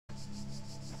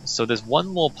So there's one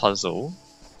more puzzle,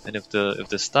 and if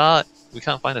the star, we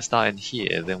can't find a star in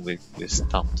here, then we're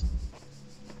stumped.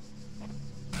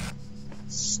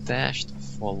 Stashed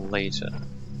for later.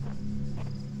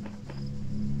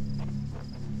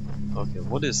 Okay,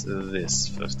 what is this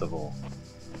first of all?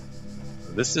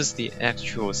 This is the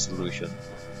actual solution.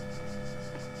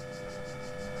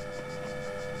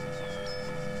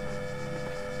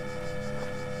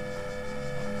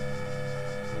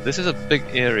 This is a big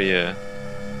area.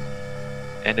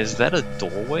 And is that a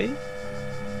doorway?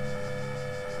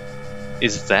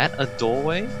 Is that a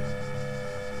doorway?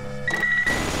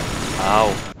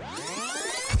 Ow.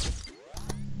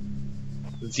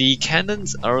 The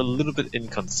cannons are a little bit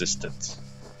inconsistent.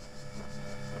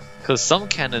 Because some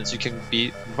cannons you can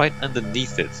be right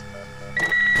underneath it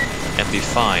and be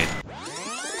fine.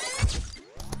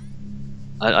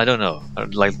 I don't know.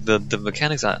 Like the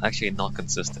mechanics are actually not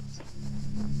consistent,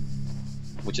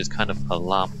 which is kind of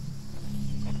alarming.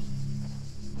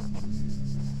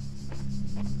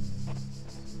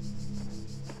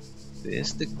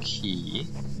 There's the key.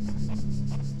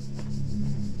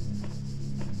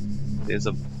 There's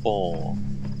a ball.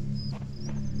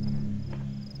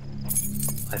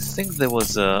 I think there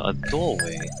was a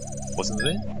doorway, wasn't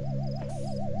there?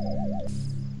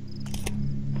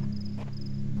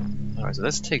 Alright, so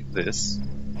let's take this.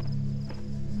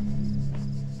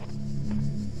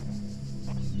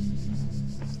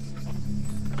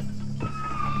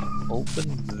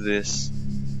 Open this.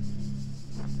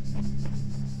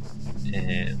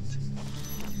 And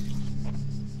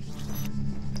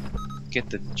get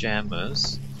the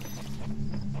jammers.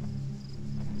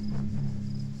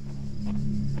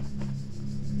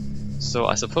 So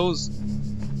I suppose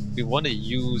we want to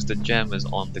use the jammers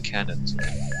on the cannons.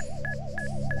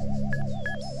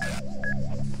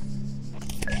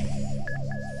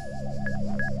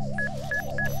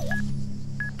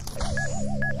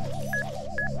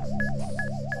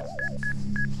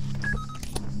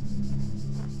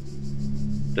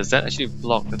 Does that actually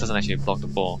block? That doesn't actually block the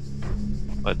ball.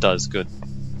 Oh, it does, good.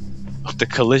 Oh, the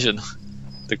collision.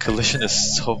 The collision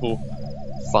is so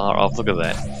far off, look at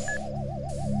that.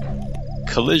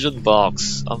 Collision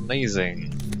box,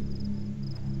 amazing.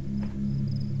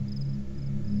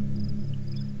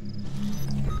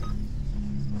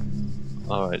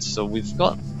 Alright, so we've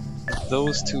got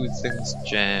those two things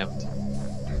jammed.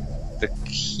 The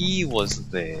key was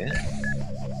there.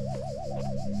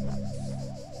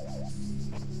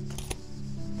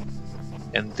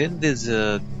 And then there's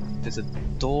a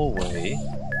doorway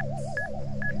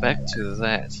back to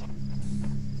that.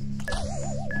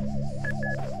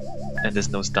 And there's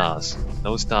no stars.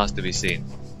 No stars to be seen.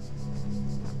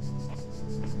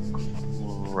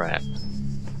 Crap.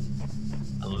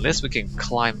 Unless we can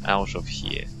climb out of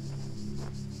here.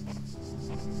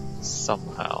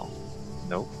 Somehow.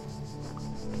 Nope.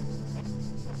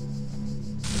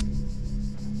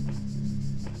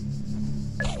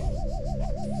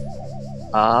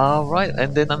 Right,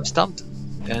 and then I'm stumped.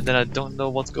 And then I don't know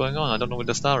what's going on. I don't know where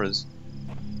the star is.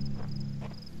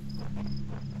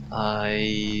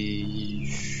 I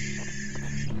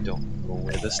don't know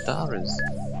where the star is.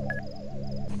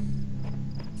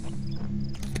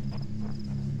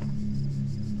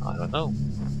 I don't know.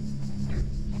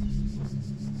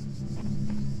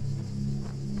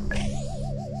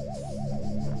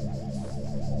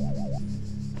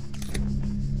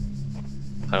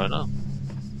 I don't know.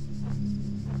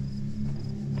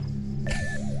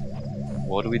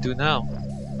 What do we do now?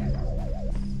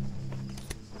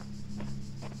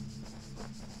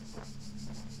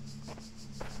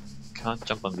 Can't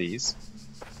jump on these.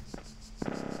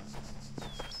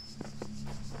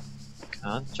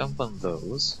 Can't jump on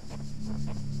those.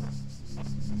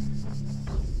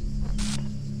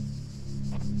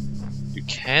 You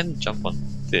can jump on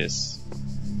this,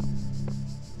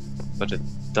 but it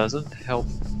doesn't help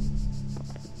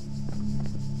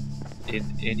in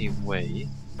any way.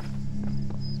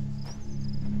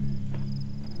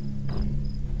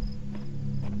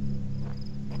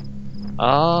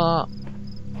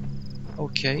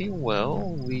 Okay,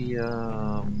 well, we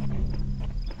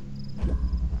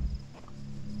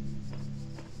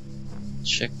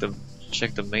check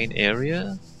the main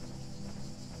area.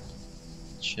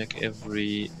 Check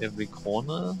every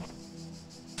corner.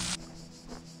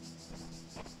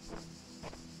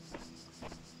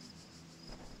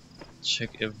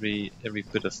 Check every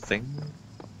bit of thing.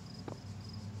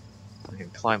 I can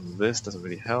climb this, doesn't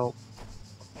really help.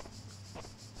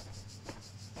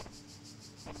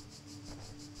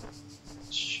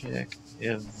 Check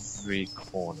every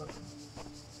corner.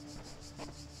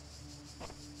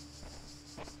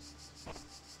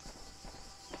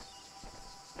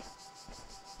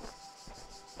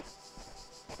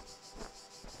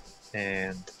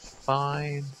 and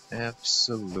find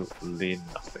absolutely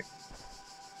nothing.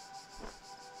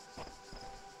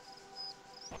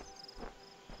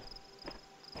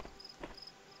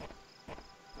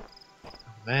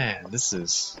 Man, this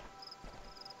is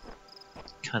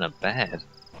kind of bad.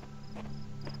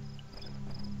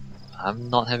 I'm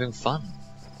not having fun.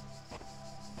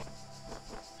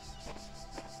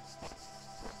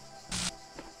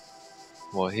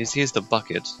 Well, here's the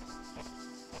bucket.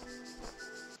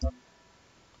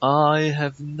 I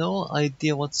have no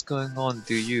idea what's going on,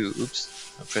 do you?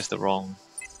 Oops, I pressed the wrong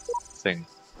thing.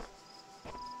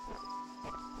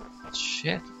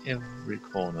 Check every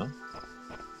corner.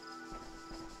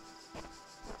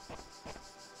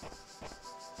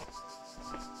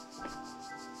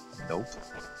 Nope.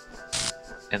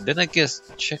 And then I guess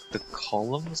check the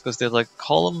columns, because they're like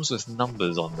columns with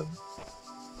numbers on them.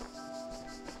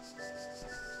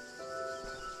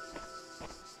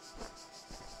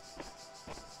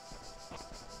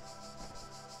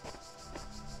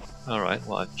 Alright,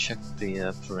 well I've checked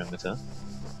the perimeter.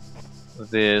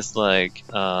 There's like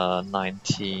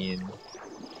 19,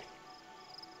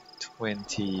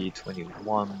 20,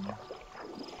 21,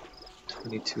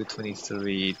 22,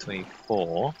 23,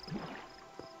 24.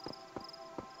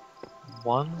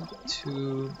 1,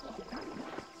 2...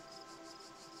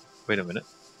 Wait a minute.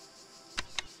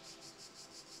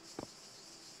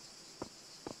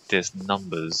 There's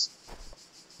numbers.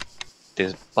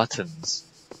 There's buttons.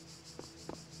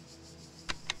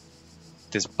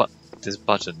 There's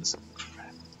buttons.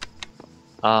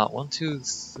 Crap. 1, 2,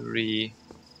 3,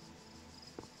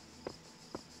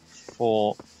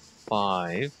 4,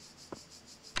 5.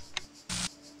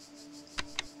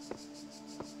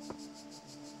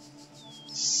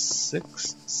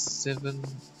 6, 7,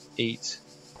 8,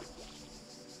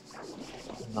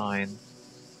 9,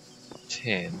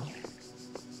 10.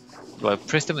 Do I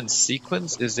press them in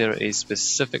sequence? Is there a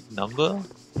specific number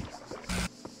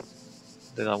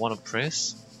that I want to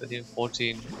press? 13,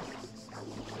 14,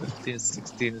 15,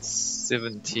 16,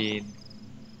 17,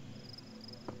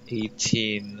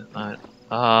 18.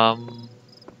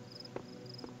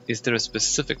 Is there a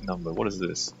specific number? What is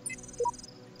this?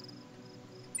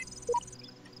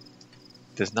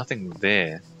 There's nothing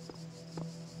there.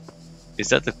 Is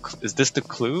this the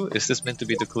clue? Is this meant to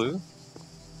be the clue?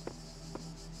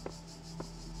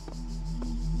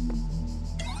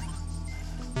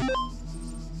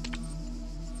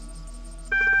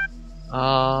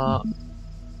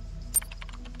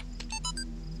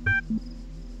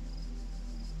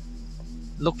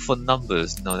 Look for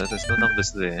numbers. No, there's no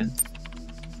numbers there.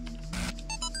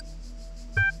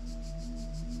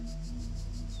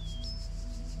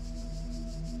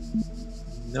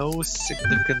 No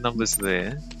significant numbers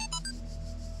there.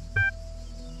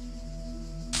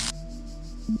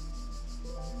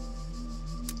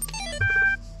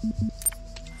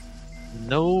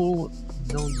 No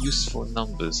useful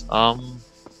numbers. Do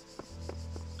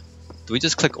we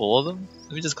just click all of them?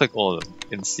 Let me just click all of them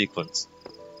in sequence.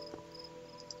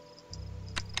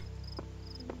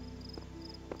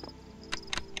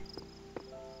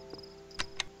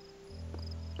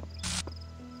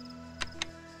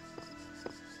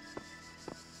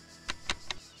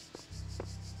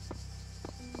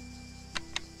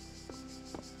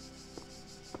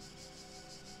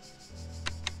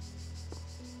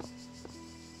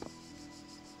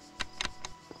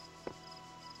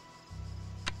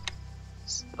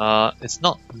 It's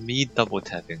not me double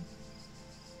tapping.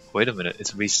 Wait a minute,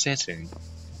 it's resetting.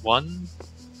 1,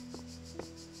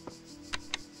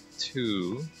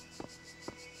 2,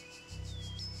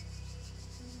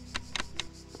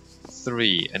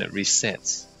 3, and it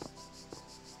resets.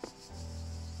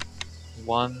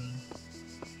 1,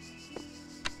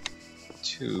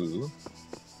 2,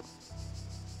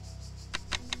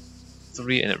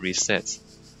 3, and it resets.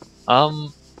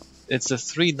 It's a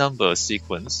 3-number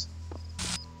sequence.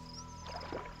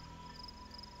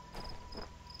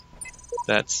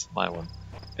 That's my one.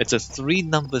 It's a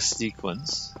 3-number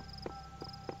sequence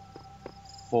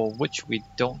for which we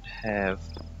don't have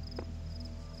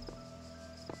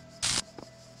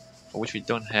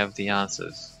the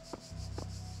answers.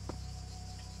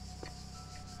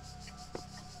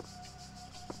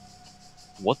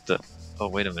 What the? Oh,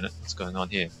 wait a minute. What's going on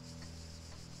here?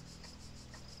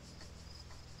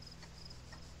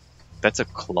 That's a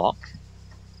clock?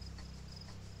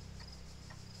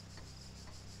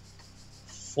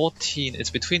 14, it's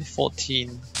between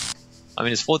 14, I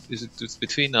mean it's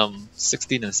between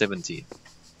 16 and 17.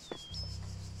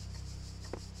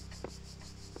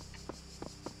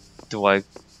 Do I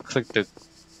click the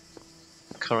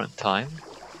current time?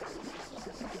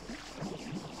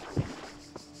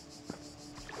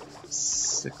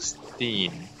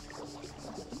 16.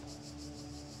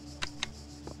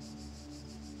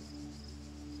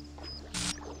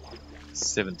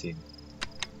 $17.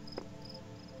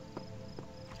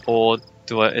 Or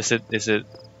do I? Is it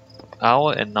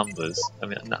hour and numbers? I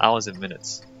mean, hours and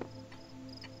minutes.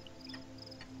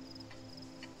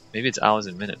 Maybe it's hours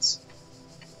and minutes.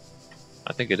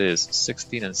 I think it is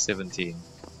 16 and 17.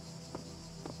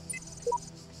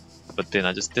 But then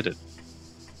I just did it.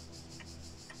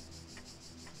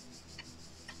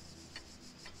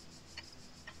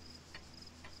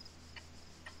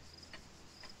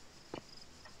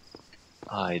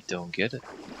 I don't get it.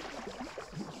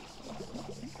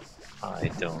 I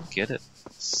don't get it.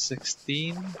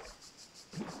 16?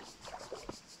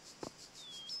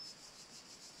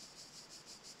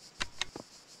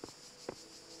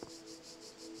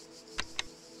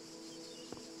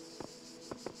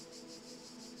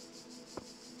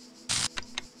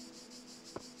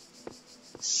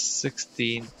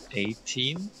 $16,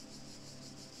 $18?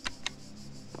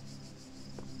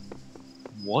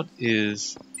 What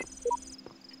is...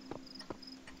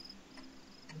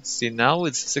 See, now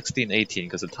it's 16, 18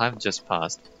 because the time just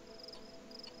passed.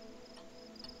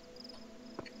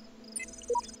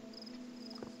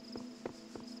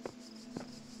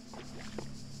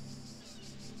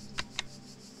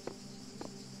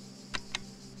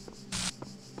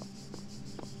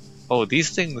 Oh,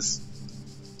 these things...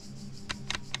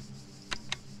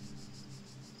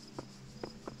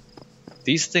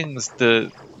 These things,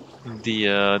 the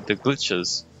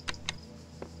glitches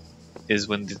is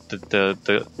when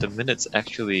the minutes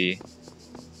actually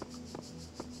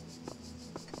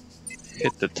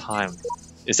hit the time.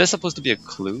 Is that supposed to be a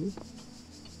clue?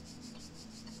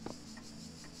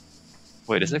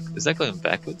 Wait, is that going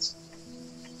backwards?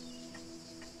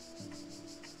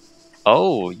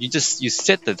 Oh, you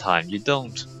set the time. You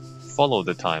don't follow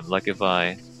the time. Like if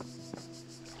I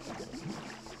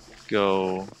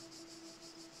go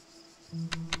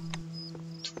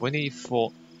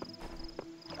 24.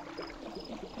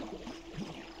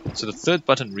 So the third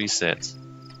button resets.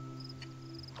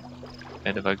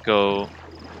 And if I go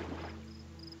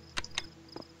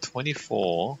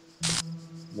 24,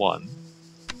 1,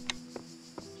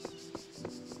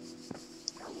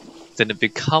 then it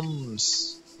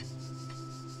becomes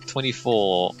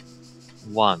 24,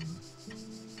 1.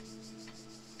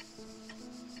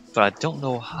 But I don't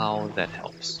know how that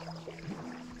helps.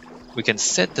 We can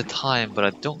set the time, but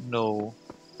I don't know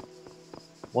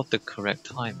what the correct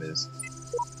time is.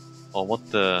 Or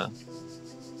what the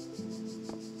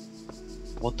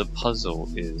puzzle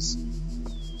is.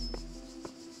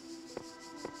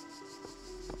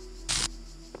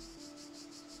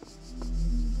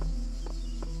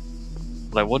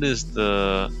 Like, what is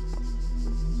the...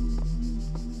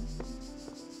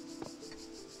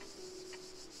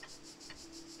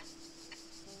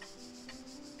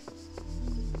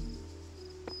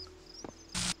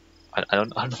 I don't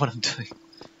know what I'm doing.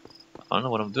 I don't know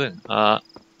what I'm doing.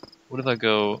 What if I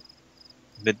go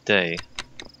midday?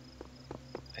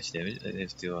 Actually,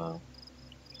 let's do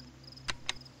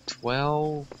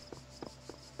 12.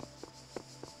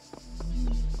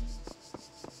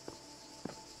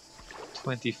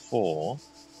 24.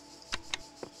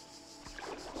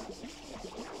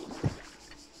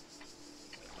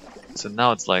 So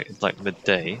now it's like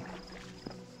midday.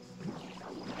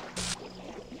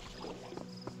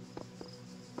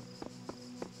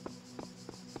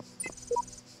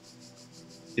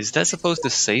 Is that supposed to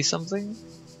say something?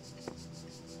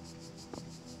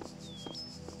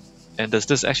 And does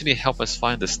this actually help us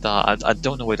find the star? I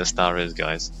don't know where the star is,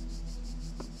 guys.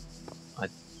 I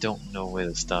don't know where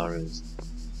the star is.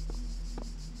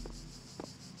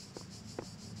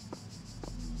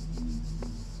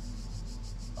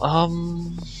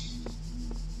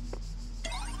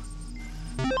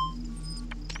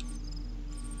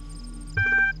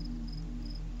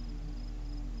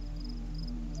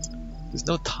 There's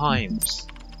no times.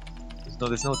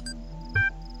 There's no.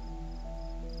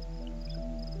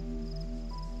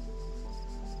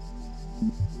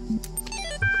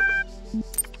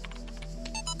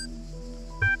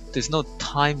 There's no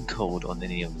time code on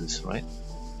any of this, right?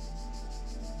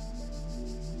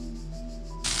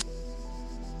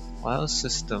 File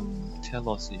system,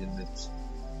 Talos unit,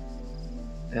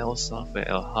 L software,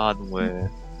 L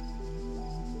hardware.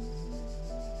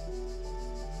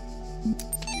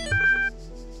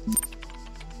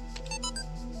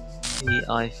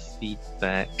 AI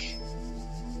feedback.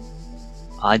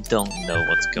 I don't know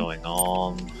what's going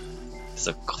on. There's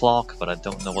a clock, but I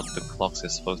don't know what the clock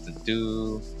is supposed to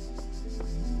do.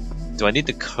 Do I need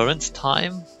the current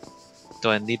time? Do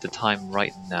I need the time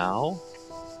right now?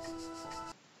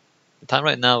 time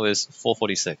right now is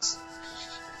 4:46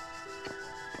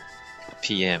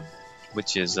 p.m.,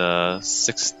 which is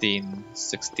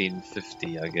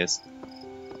 16:50, I guess.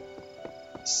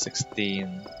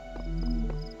 16.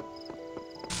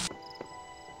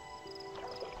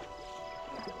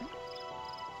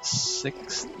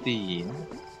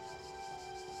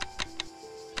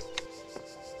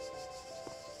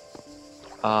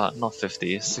 Not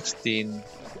 50. 16.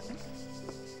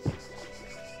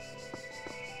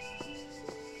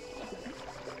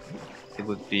 It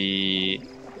would be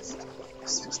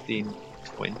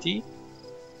 16:20.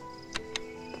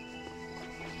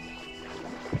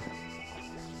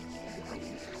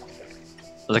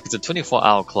 Like, it's a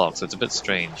 24-hour clock, so it's a bit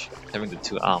strange having the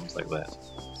two arms like that.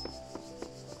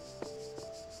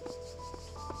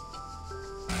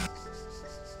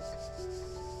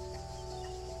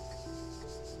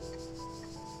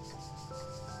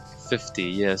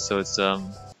 Yeah, so it's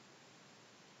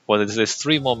well, there's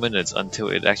 3 more minutes until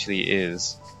it actually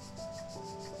is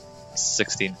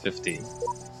 16:50.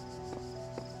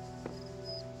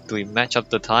 Do we match up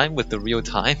the time with the real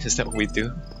time? Is that what we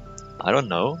do? I don't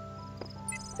know.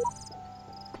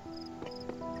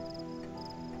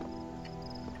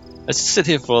 Let's sit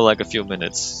here for like a few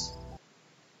minutes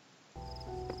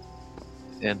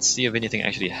and see if anything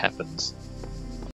actually happens.